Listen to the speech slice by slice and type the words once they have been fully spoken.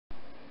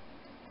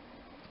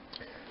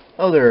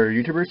Hello there,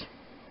 YouTubers.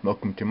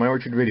 Welcome to my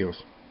Orchard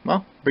videos.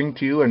 Well, bring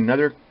to you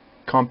another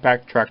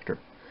compact tractor.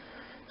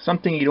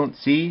 Something you don't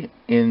see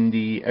in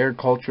the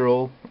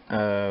agricultural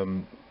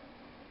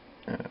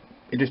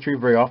industry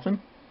very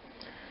often.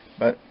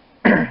 But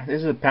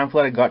this is a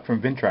pamphlet I got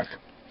from Ventrac.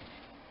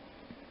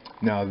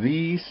 Now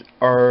these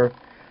are,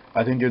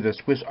 I think they're the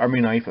Swiss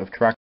Army knife of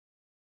tractors.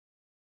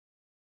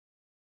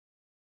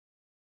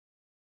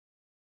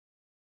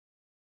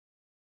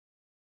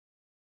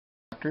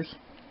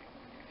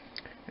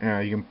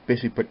 You can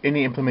basically put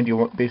any implement you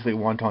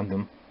want on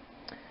them,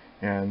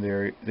 and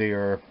they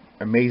are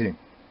amazing.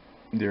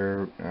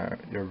 They're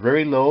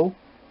very low.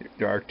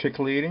 They're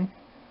articulating.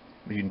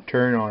 You can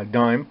turn on a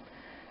dime,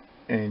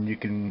 and you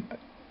can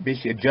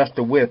basically adjust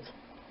the width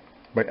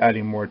by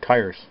adding more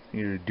tires.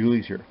 These are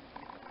dualies here.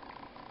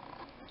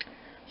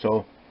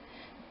 So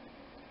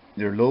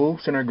they're low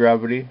center of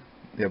gravity.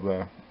 They have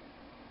a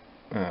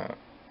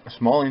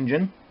small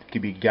engine. It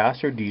could be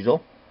gas or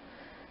diesel,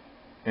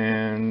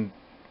 and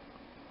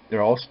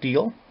they're all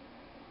steel.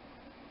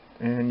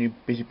 And you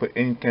basically put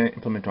any kind of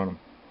implement on them.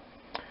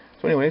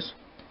 So, anyways,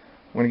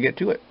 I'm going to get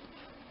to it.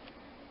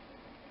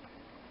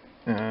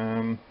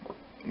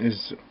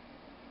 There's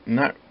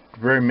not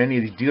very many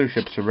of these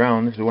dealerships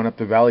around. There's one up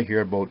the valley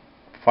here, about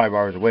 5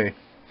 hours away.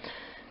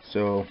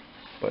 So,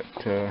 but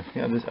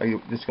yeah,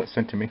 this got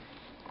sent to me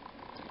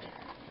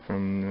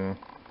from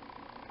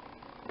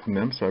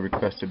them. So I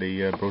requested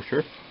a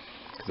brochure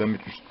because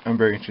I'm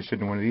very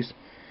interested in one of these.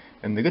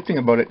 And the good thing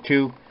about it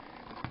too,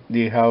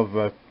 they have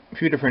a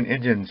few different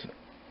engines.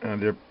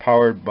 They're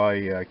powered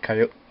by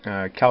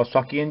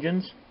Kawasaki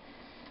engines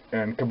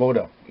and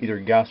Kubota, either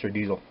gas or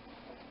diesel.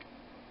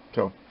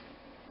 So,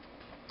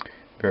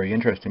 very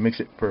interesting. Makes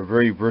it for a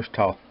very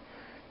versatile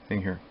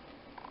thing here.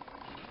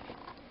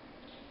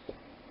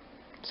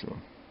 So,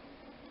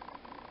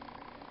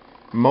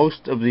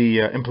 most of the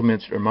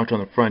implements are mounted on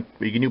the front,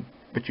 but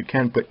you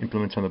can put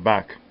implements on the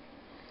back.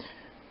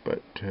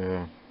 But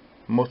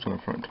most on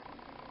the front,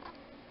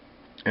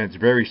 and it's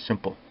very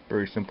simple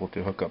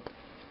to hook up.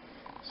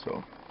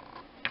 So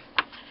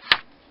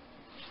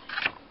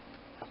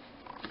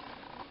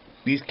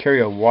these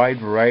carry a wide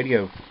variety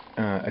of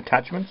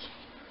attachments.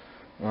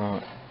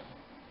 Put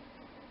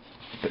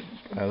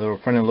little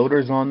front end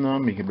loaders on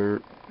them. You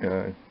can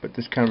put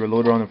this kind of a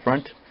loader on the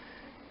front,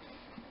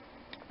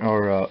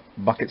 or a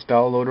bucket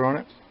style loader on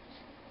it.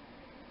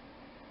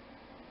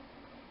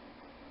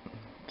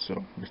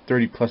 So there's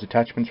 30 plus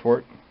attachments for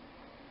it.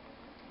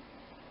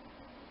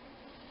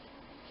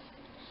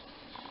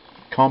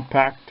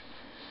 Compact.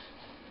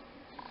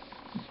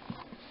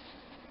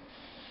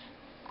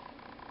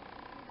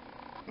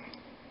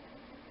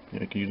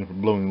 You can use them for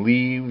blowing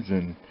leaves,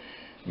 and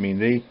I mean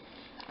they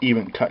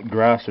even cut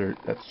grass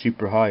that's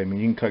super high. I mean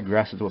you can cut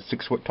grass that's about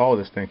 6 foot tall with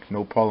this thing,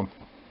 no problem.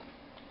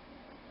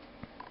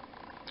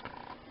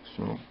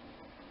 So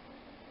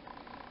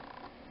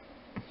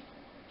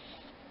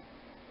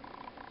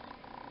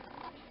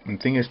and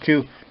the thing is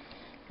too,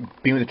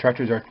 being with the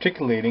tractor is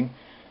articulating,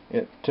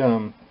 it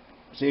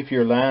say if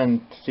you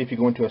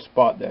go into a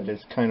spot that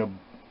is kind of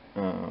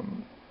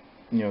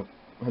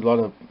has a lot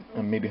of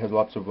maybe has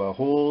lots of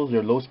holes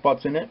or low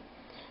spots in it,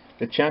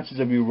 the chances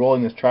of you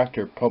rolling this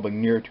tractor are probably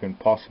near to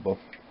impossible,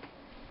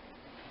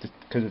 just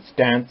because its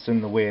stance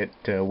and the way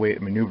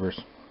it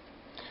maneuvers.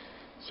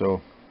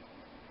 So,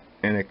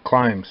 and it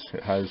climbs.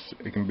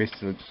 It can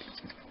basically,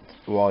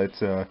 well,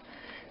 it's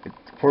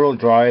 4-wheel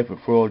drive with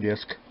 4-wheel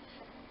disc.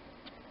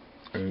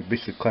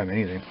 Basically climb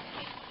anything.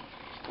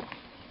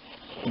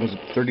 It goes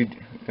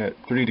at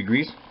 30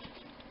 degrees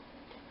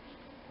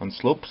on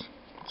slopes.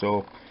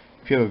 So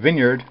if you have a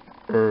vineyard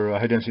or a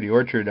high density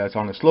orchard that's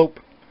on a slope,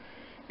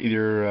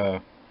 either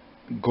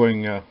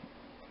going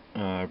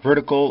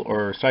vertical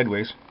or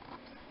sideways,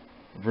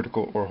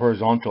 vertical or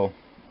horizontal,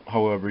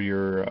 however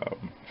your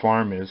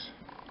farm is,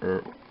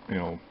 or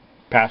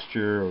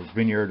pasture or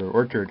vineyard or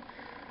orchard,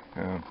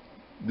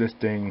 this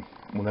thing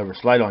will never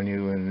slide on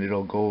you, and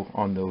it'll go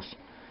on those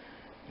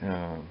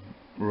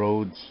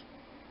roads,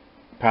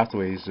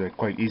 pathways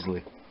quite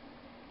easily,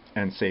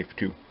 and safe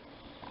too.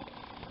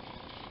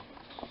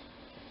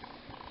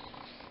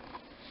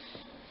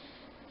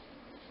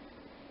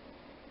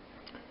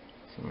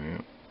 So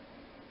yeah,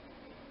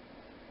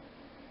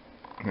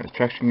 that's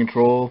traction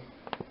control.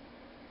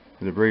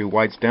 With a very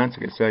wide stance.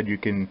 Like I said, you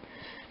can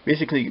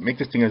basically make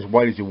this thing as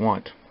wide as you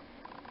want,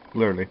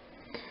 literally.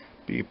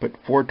 But you put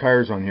 4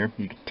 tires on here.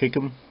 You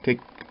can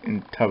take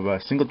and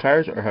have single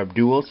tires or have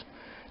duals.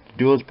 The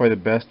dual is probably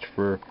the best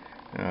for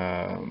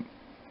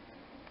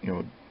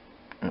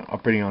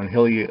operating on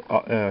hilly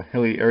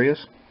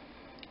areas.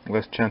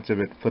 Less chance of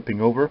it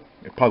flipping over.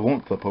 It probably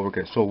won't flip over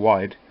because it's so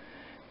wide,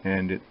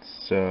 and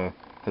it's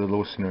has a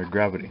low center of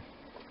gravity.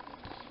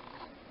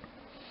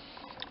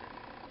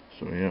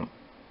 So yeah.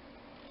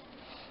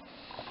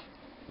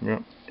 Yeah,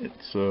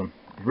 it's a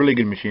really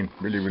good machine,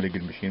 really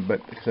good machine.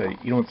 But like I said,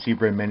 you don't see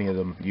very many of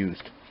them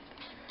used,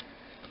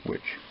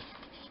 which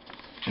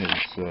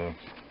is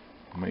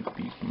might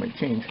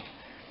change.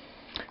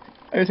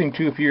 Other thing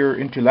too, if you're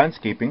into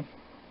landscaping,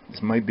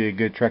 this might be a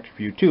good tractor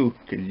for you too,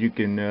 because you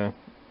can,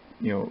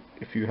 you know,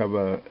 if you have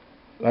a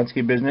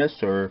landscape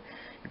business, or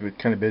if it's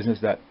kind of business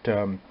that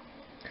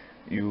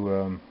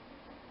you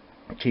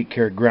take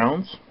care of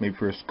grounds, maybe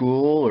for a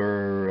school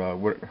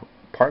or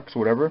parks or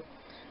whatever.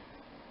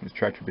 This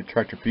tractor would be a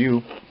tractor for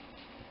you.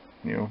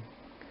 You know,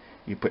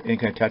 you put any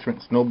kind of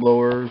attachment, snow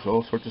blowers,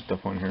 all sorts of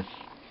stuff on here.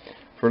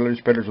 Fertilizer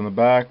spreaders on the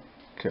back,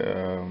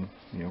 you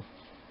know,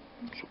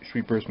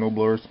 sweepers, snow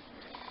blowers,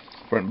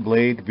 front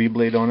blade,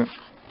 V-blade on it.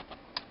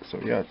 So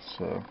yeah, it's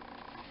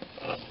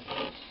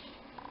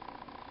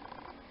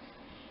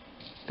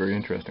very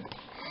interesting.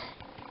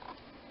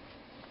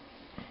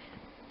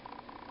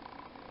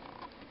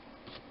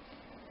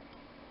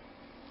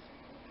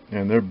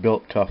 And they're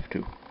built tough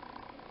too.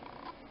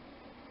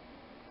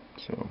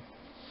 So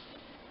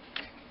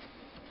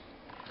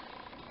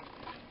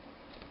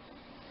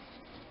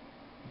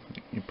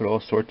you put all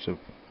sorts of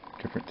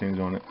different things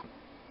on it.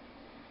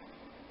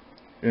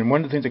 And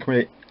one of the things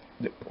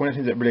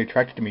that really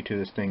attracted me to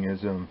this thing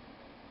is the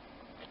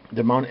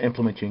amount of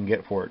implements you can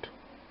get for it.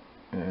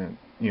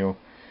 You know,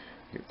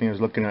 the thing I was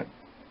looking at,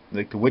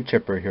 like the wood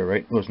chipper here,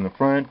 right? It goes in the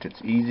front.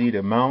 It's easy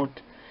to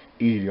mount,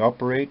 easy to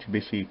operate. You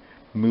basically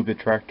move the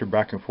tractor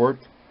back and forth,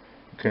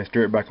 kind of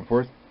steer it back and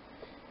forth,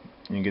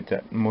 and you get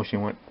that motion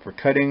you want for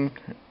cutting.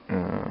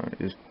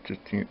 Is just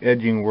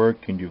edging work.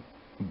 You can do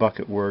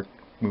bucket work,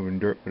 moving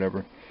dirt,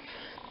 whatever.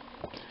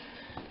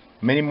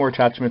 Many more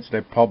attachments that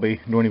I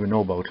probably don't even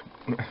know about.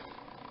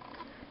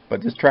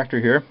 But this tractor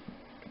here,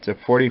 it's a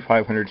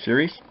 4500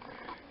 series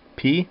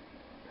P,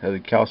 has a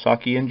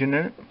Kawasaki engine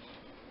in it.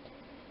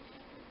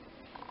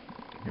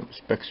 You have the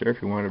specs there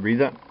if you want to read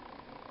that.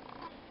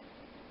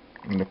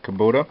 And the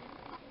Kubota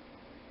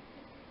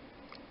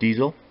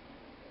diesel,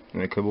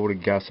 and a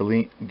Kubota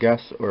gasoline,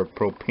 gas or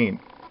propane.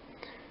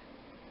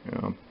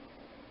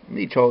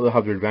 Each all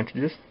have their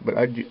advantages, but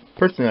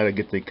personally I'd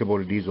get the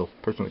Kubota diesel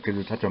personally, because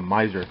it's such a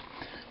miser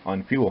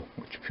on fuel,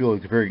 which fuel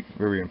is very,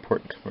 very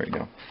important right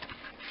now.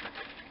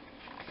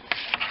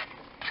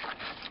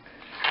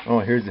 Oh,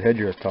 here's the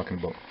hedger I was talking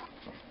about.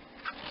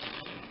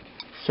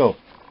 So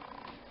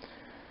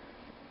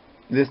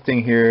this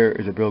thing here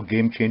is a real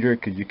game changer,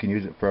 because you can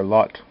use it for a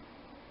lot.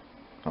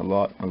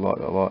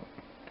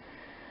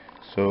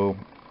 So,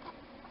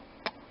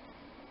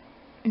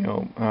 you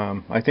know,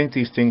 I think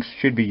these things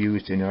should be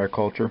used in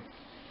agriculture.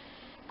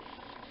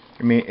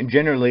 I mean,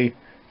 generally,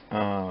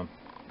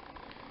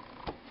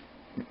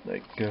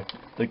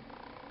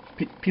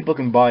 people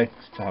can buy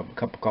to have a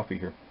cup of coffee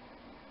here.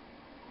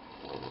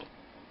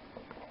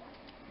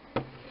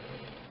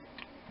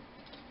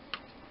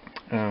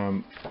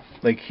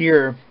 Like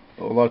here,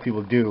 a lot of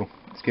people do.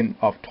 It's getting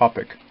off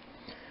topic.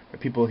 But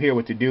people here,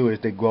 what they do is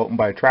they go out and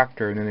buy a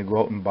tractor, and then they go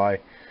out and buy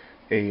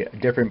a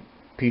different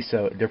piece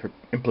of different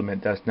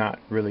implement that's not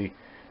really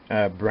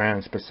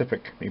brand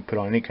specific. You put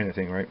on any kind of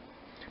thing, right?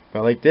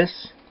 But like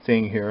this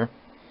thing here,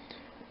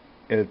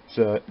 it's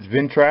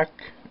Ventrac.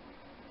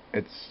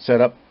 It's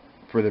set up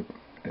for the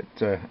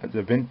it's a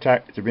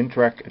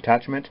Ventrac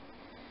attachment.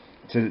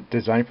 It's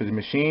designed for the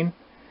machine,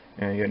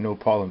 and you get no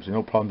problems.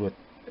 No problems with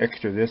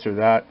extra this or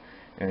that,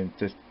 and it's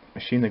just a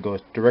machine that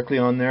goes directly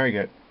on there. You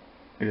get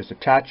it just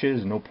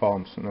attaches, no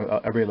problems. And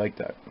I really like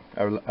that.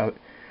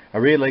 I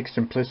really like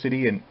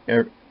simplicity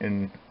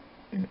in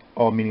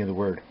all meaning of the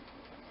word.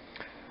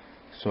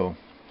 So,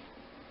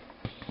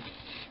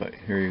 but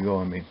here you go.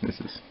 I mean,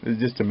 this is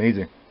just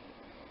amazing.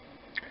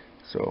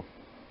 So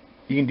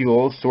you can do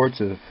all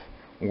sorts of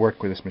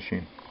work with this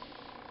machine.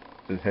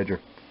 This hedger,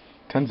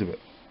 tons of it.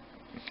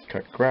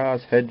 Cut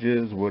grass,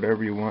 hedges,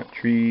 whatever you want,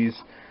 trees.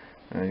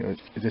 You know,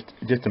 it's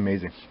just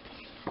amazing.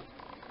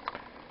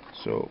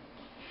 So,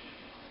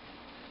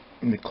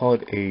 and they call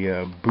it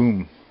a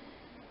boom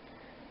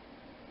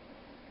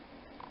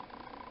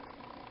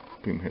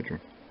hedger.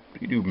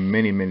 You do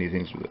many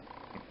things with it.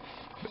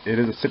 It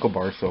is a sickle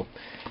bar, so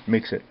it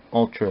makes it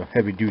ultra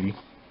heavy duty.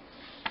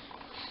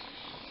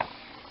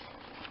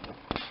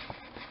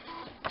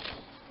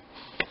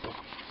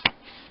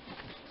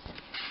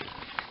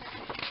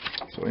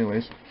 So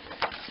anyways,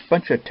 a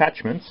bunch of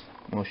attachments.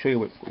 I'll show you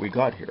what we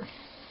got here.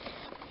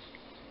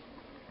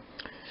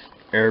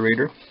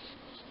 Aerator.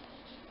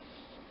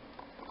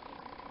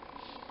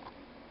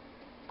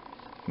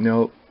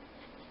 Now,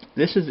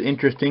 this is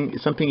interesting.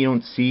 It's something you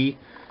don't see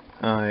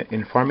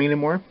in farming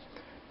anymore.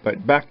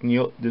 But back in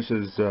the this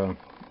is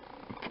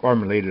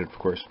farm related, of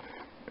course.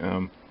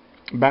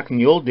 Back in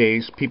the old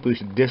days, people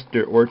used to disc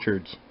their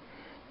orchards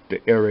to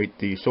aerate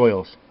the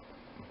soils,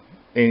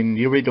 and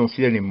you really don't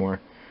see that anymore.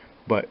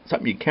 But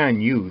something you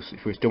can use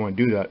if you still want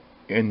to do that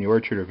in the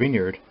orchard or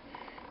vineyard.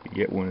 You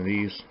get one of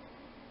these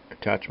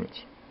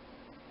attachments.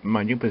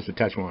 Mind you, put this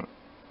attachment on.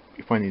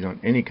 You find these on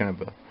any kind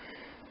of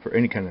for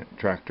any kind of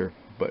tractor,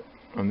 but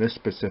on this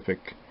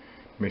specific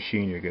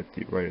machine, you get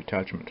the right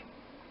attachment.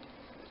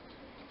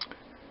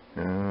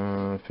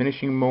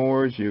 Finishing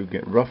mowers, you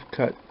get rough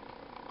cut,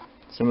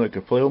 something like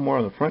a flail mower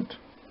on the front.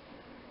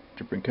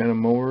 Different kind of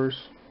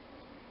mowers.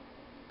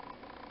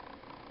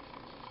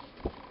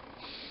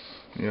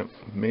 Yep,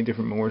 many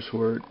different mowers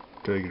for it.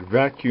 your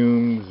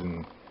vacuums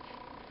and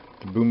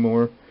the boom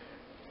mower,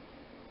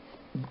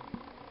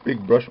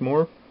 big brush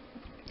mower,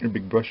 or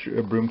big brush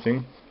broom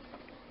thing.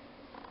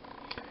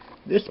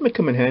 This may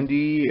come in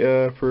handy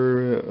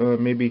for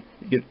maybe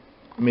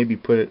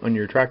put it on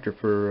your tractor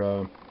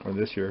for or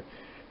this year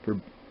for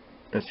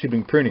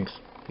sweeping prunings.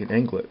 You can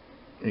angle it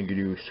and you can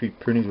do sweep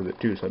prunings with it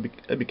too, so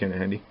that'd be kind of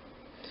handy.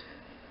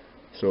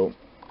 So,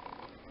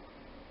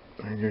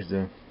 and here's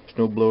the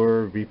snow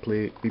blower, V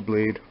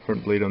blade,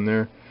 front blade on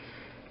there.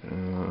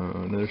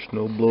 Another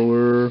snow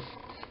blower,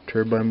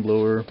 turbine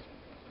blower.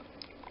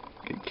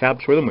 Get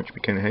cabs for them, which would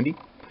be kind of handy.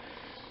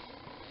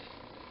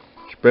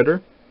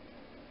 Spreader.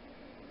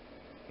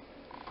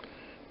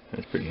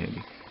 That's pretty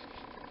handy.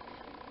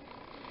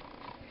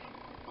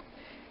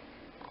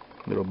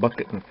 Little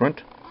bucket in the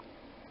front.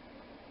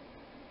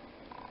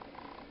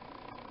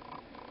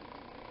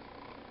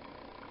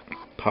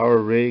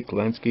 Power rake,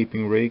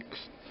 landscaping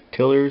rakes,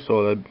 tillers,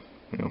 all that,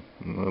 you know,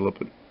 I love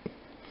it.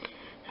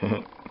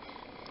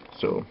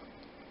 So,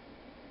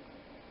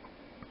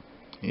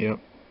 yeah,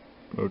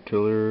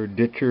 rotiller,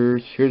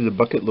 ditchers. Here's the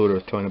bucket loader I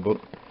was talking about.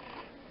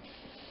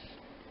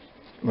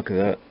 Look at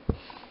that.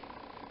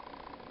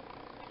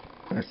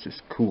 That's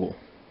just cool.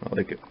 I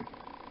like it.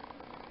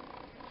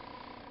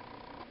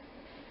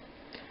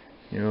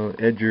 You know,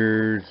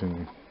 edgers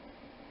and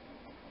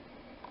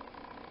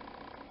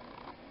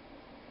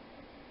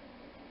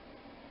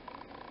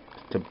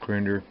stub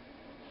grinder.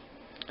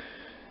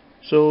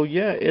 So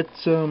yeah, it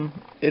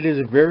is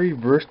a very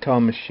versatile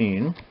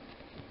machine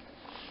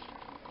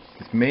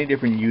with many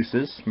different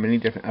uses, many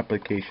different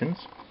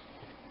applications.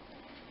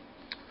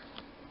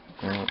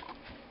 I'll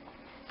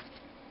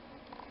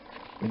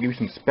give you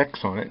some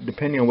specs on it.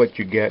 Depending on what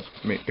you get,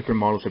 different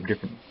models have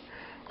different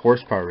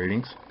horsepower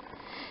ratings.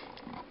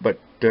 But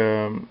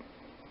I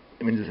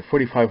mean, there's a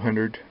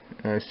 4500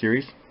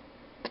 series.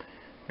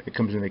 It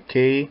comes in a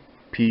K,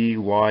 P,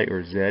 Y,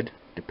 or Z,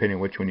 depending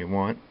on which one you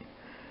want.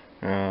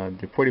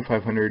 The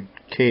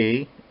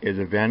 4500K is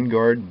a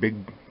Vanguard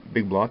big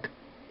block,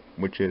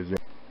 which is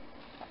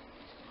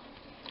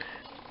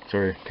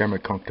sorry, camera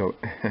conked out.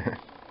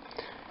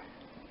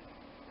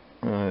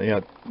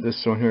 Yeah,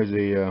 this one here is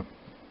a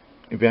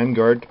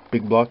Vanguard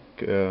big block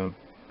big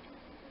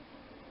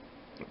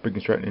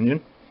and Stratton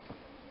engine.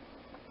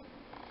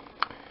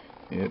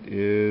 It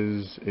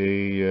is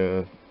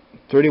a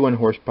 31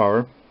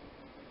 horsepower.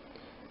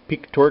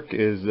 Peak torque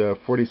is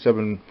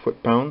 47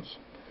 foot-pounds.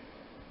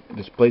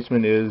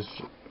 Displacement is,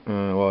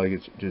 well, I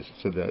just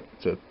said that,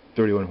 it's a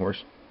 31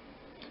 horse.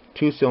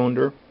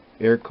 2-cylinder,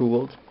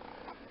 air-cooled.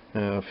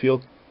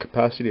 Fuel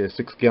capacity is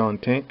a 6-gallon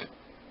tank.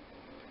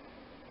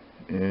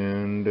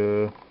 And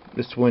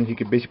this one you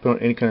could basically put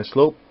on any kind of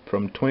slope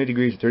from 20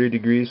 degrees to 30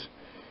 degrees.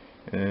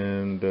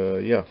 And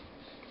yeah,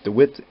 the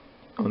width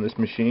on this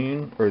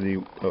machine, or the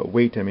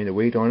weight, I mean the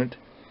weight on it,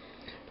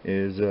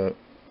 is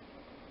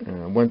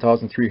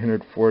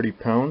 1,340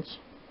 pounds.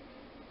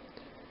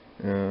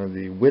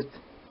 The width,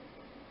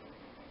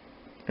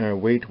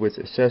 weight with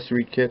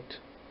accessory kit,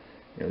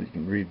 you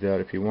can read that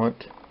if you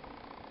want.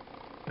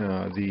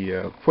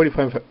 The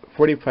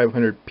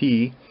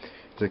 4500P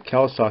is a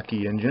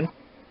Kawasaki engine,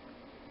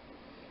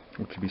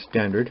 which would be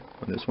standard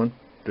on this one,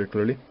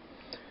 particularly.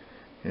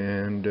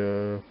 And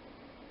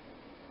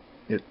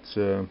it's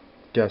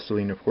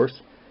gasoline, of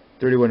course.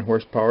 31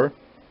 horsepower,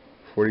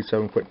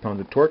 47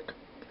 foot-pounds of torque.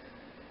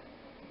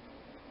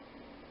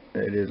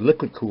 It is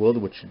liquid cooled,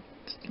 which is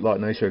a lot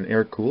nicer than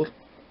air cooled.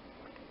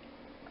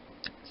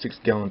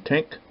 6-gallon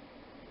tank.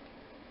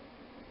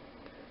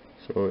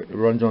 So it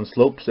runs on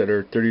slopes that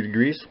are 30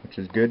 degrees, which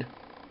is good.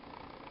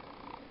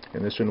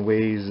 And this one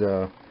weighs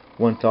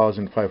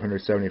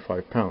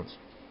 1,575 pounds.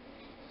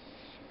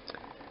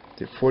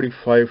 The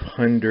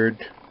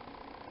 4500,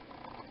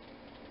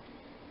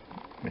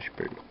 I should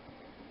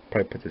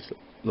probably put this a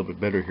little bit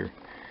better here.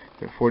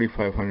 The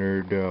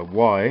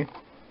 4500Y,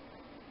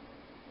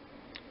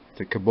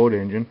 it's a Kubota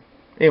engine.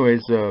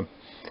 Anyways, you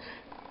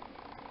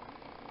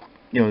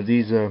know,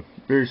 these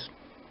there's,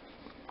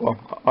 well,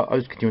 I'll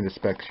just continue with the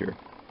specs here.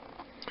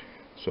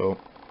 So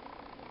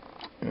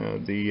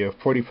the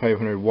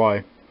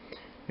 4500Y,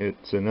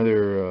 it's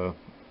another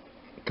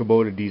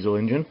Kubota diesel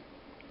engine.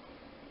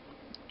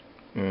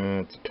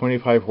 It's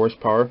 25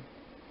 horsepower,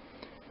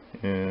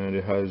 and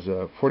it has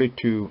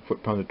 42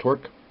 foot-pounds of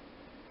torque.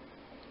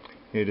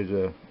 It is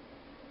a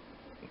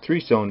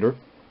 3-cylinder,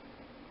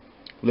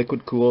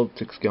 liquid-cooled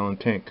 6-gallon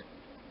tank.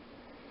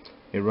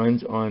 It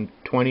runs on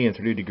 20 and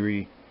 30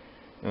 degree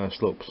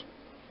slopes.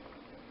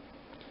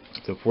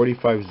 The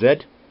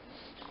 45Z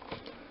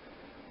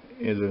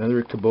is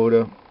another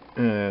Kubota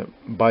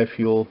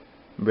bi-fuel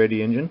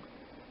ready engine.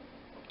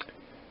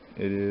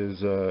 It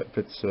is, if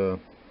it's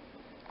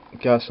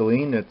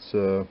gasoline, it's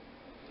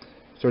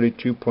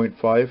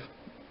 32.5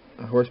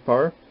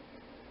 horsepower,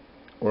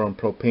 or on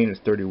propane it's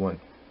 31.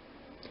 It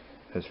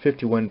has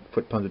 51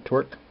 foot-pounds of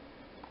torque.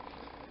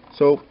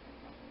 So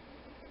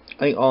I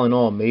think all in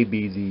all,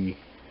 maybe the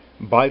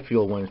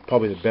bi-fuel one is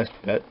probably the best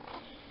bet.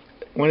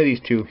 One of these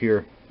two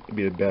here would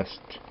be the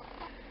best.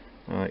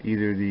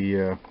 Either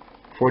the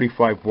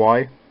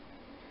 45Y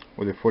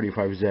or the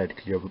 45Z,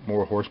 because you have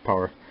more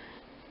horsepower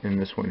in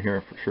this one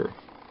here for sure.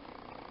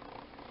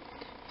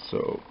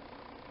 So,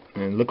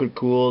 and liquid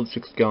cooled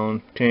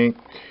 6-gallon tank.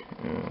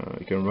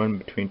 You can run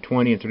between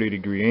 20 and 30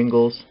 degree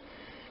angles.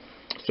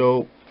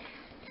 So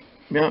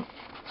yeah,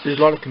 there's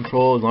a lot of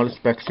controls, a lot of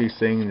specs to these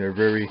things. They're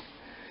very,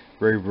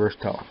 very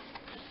versatile.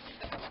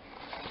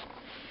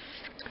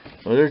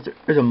 So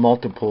there's a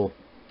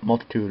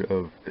multitude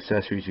of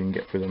accessories you can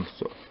get for them.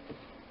 So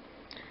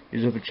you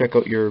just have to check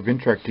out your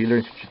Ventrac dealer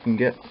and see what you can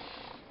get.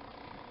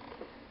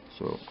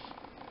 So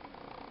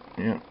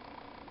yeah,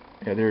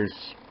 there's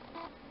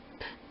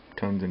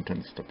tons and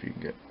tons of stuff you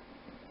can get.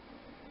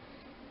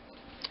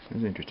 This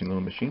is an interesting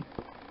little machine.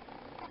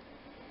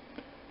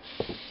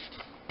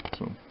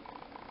 So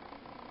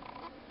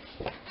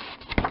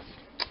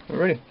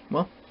alrighty,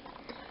 well,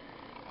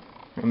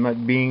 I'm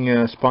not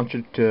being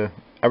sponsored to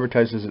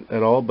advertise this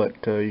at all, but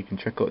you can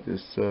check out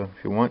this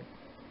if you want,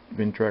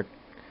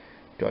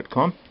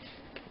 Ventrac.com.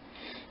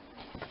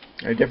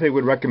 I definitely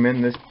would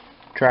recommend this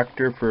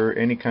tractor for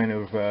any kind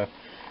of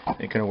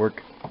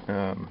work.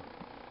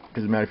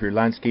 Doesn't matter if you're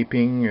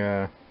landscaping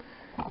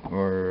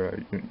or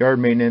yard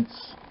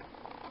maintenance,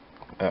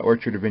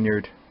 orchard or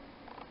vineyard.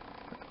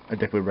 I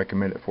definitely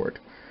recommend it for it.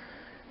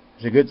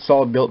 It's a good,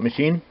 solid built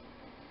machine,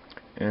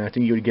 and I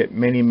think you would get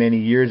many, many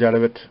years out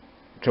of it,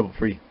 trouble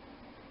free.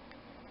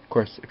 Of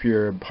course, if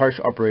you're a harsh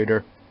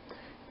operator,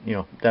 you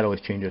know that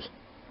always changes.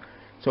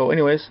 So,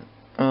 anyways,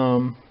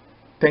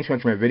 thanks so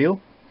much for my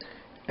video.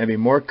 There'll be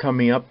more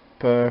coming up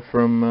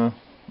from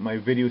my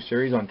video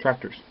series on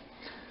tractors.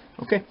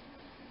 Okay,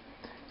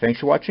 thanks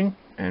for watching,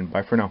 and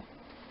bye for now.